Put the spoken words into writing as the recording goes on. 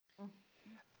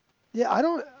Yeah,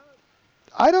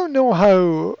 I don't know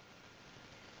how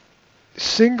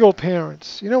single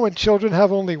parents, when children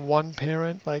have only one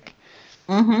parent, like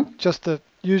Mm-hmm.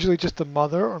 usually just the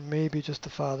mother or maybe just the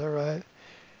father, right?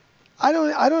 I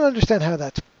don't understand how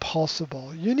that's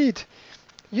possible. You need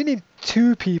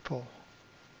two people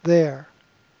there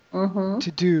Mm-hmm.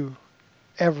 to do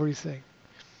everything.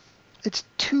 It's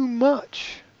too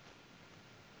much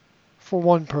for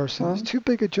one person. It's too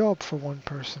big a job for one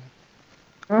person.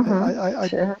 I Mm-hmm. I I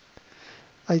Sure.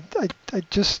 I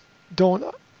just don't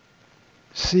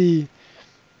see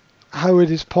how it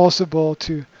is possible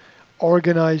to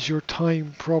organize your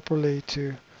time properly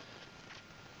to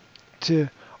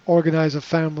organize a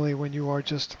family when you are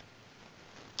just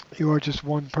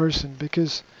one person,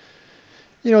 because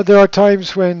there are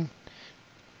times when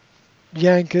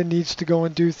Yanka needs to go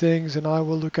and do things and I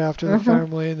will look after the Mm-hmm.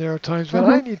 family, and there are times when Mm-hmm.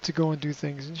 I need to go and do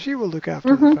things and she will look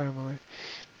after the Mm-hmm. family.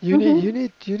 You need Mm-hmm. you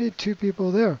need you need two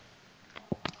people there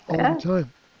all the Yes.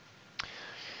 time.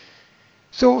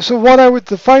 So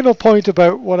the final point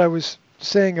about what I was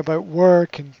saying about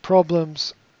work and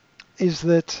problems is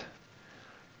that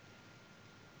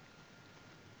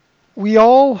we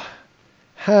all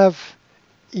have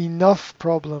enough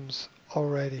problems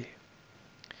already.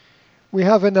 We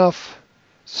have enough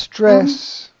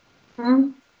stress.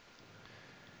 Mm-hmm.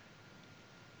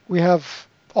 We have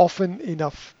often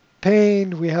enough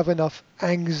pain. We have enough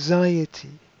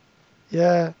anxiety.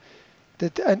 Yeah,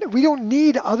 and we don't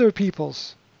need other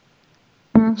people's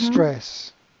Mm-hmm.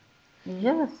 stress.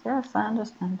 Yes, yes, I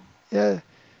understand. Yeah,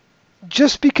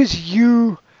 just because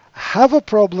you have a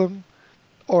problem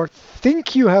or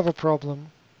think you have a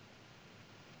problem,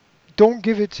 don't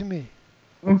give it to me.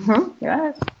 Mm-hmm.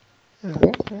 Yes, Yeah,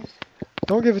 yes, yes.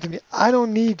 don't give it to me. I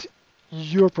don't need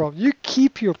your problem. You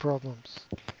keep your problems.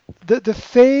 The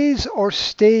phase or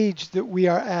stage that we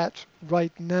are at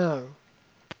right now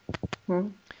Mm-hmm.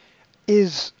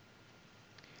 is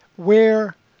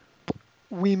where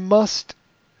we must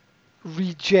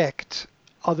reject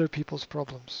other people's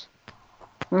problems.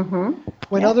 Mm-hmm.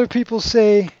 When Yes. other people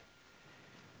say,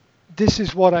 this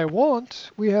is what I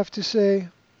want, we have to say,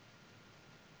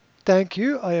 thank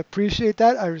you, I appreciate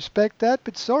that, I respect that,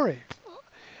 but sorry,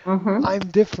 Mm-hmm. I'm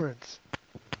different.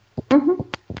 Mm-hmm.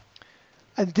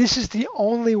 And this is the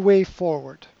only way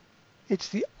forward. It's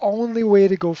the only way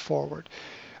to go forward.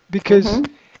 Because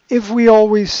Mm-hmm. if we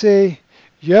always say,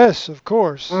 yes, of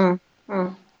course,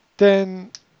 Mm-hmm.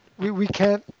 then we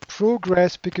can't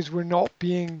progress because we're not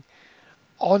being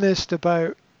honest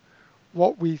about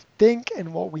what we think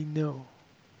and what we know.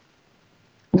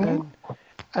 Yeah.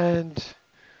 And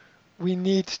we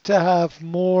need to have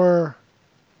more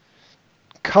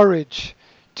courage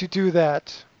to do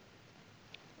that.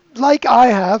 Like I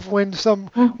have when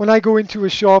I go into a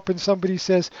shop and somebody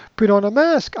says, put on a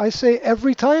mask, I say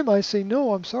every time, I say,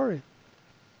 no, I'm sorry.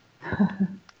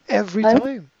 Every And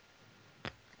time.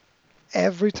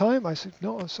 Every time I say,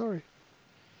 no, I'm sorry.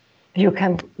 you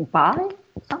can buy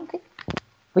something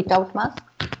without mask.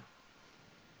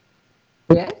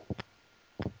 Yes.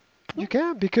 You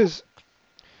can't, because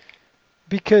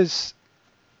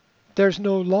there's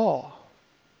no law.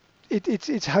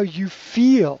 It's how you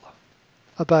feel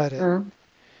about it. Mm.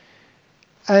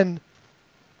 And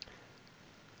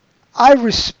I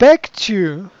respect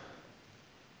you,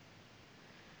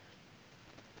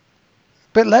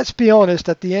 but let's be honest,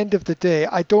 at the end of the day,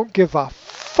 I don't give a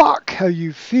fuck how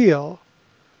you feel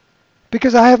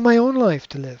because I have my own life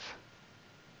to live.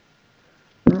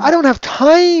 I Mm. don't have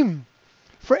time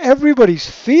for everybody's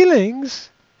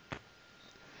feelings.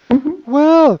 Mm-hmm.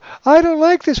 Well, I don't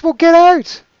like this. Well, get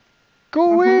out.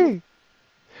 Go Mm-hmm. away.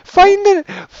 Yes.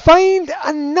 Find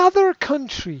another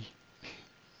country.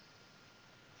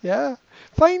 Yeah?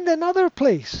 Find another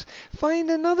place. Find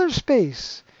another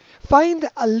space. Find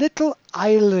a little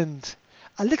island.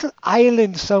 A little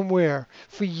island somewhere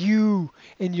for you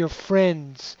and your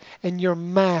friends and your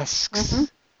Mm-hmm.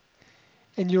 masks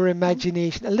and your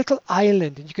imagination. A little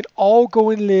island. And you can all go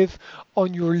and live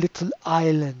on your little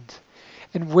island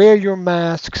and wear your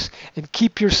masks and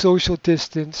keep your social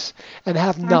distance and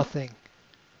have nothing.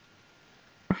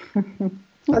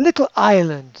 A little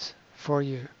island for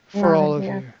you, for Yeah. all of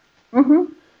Yes. you. Mm-hmm.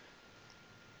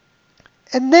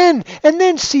 And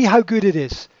then see how good it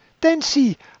is. Then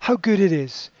see how good it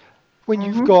is when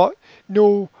you've Mm-hmm. got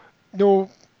no no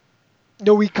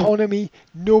no economy,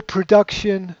 no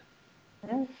production,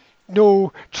 Yes.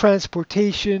 no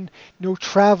transportation, no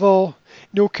travel,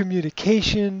 no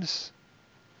communications,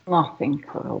 Nothing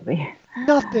will be.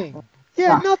 nothing.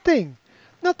 Yeah, Nothing. nothing.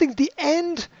 Nothing. The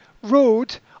end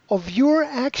road of your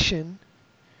action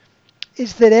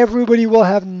is that everybody will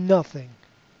have nothing.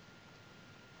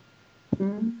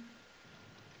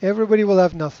 Everybody will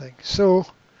have nothing. So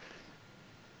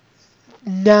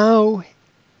now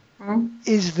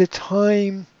is the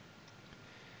time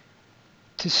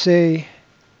to say,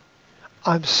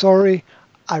 I'm sorry,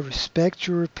 I respect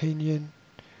your opinion,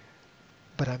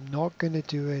 but I'm not going to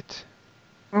do it.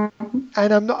 And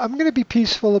I'm going to be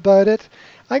peaceful about it.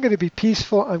 I'm going to be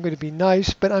peaceful, I'm going to be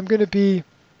nice, but I'm going to be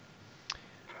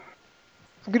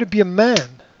a man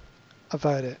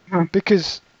about it,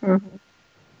 because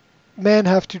men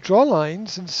have to draw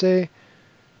lines and say,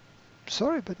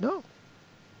 sorry, but no.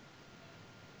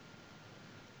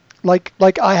 Like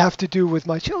I have to do with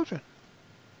my children.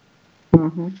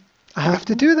 I have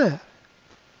to do that.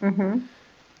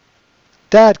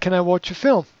 Dad, can I watch a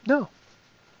film? No.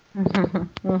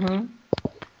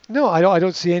 No, I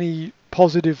don't see any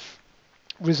positive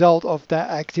result of that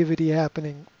activity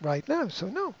happening right now. So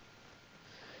no.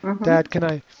 Dad, can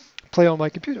I play on my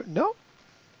computer? No.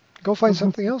 Go find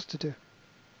something else to do.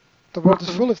 The world is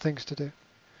full of things to do.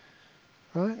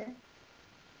 Right?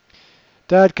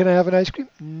 Dad, can I have an ice cream?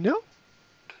 No.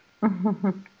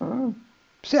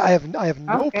 See, I have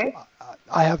no Okay.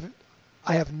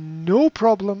 I have no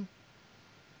problem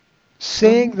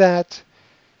saying that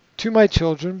to my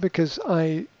children, because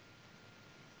I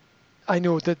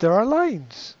know that there are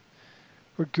lines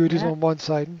where good is Yeah. on one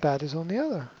side and bad is on the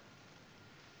other.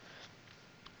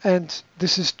 And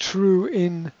this is true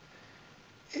in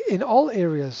all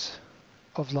areas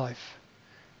of life,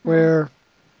 where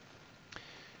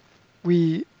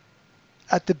we,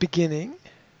 at the beginning,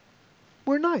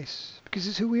 we're nice because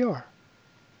it's who we are.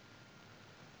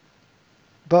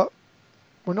 But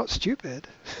we're not stupid,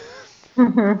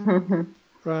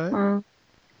 right?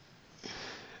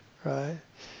 Right?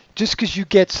 Just because you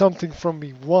get something from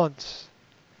me once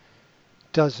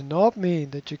does not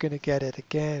mean that you're going to get it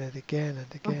again and again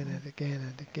and again and again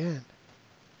and again.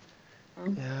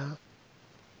 Yeah.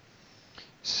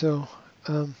 So,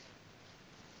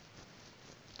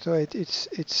 so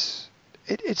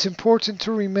it's important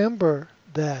to remember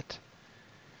that.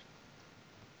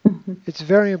 It's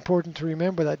very important to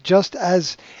remember that, just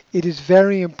as it is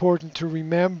very important to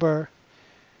remember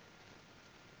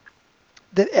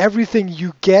that everything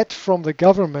you get from the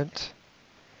government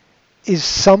is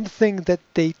something that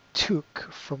they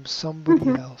took from somebody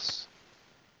else.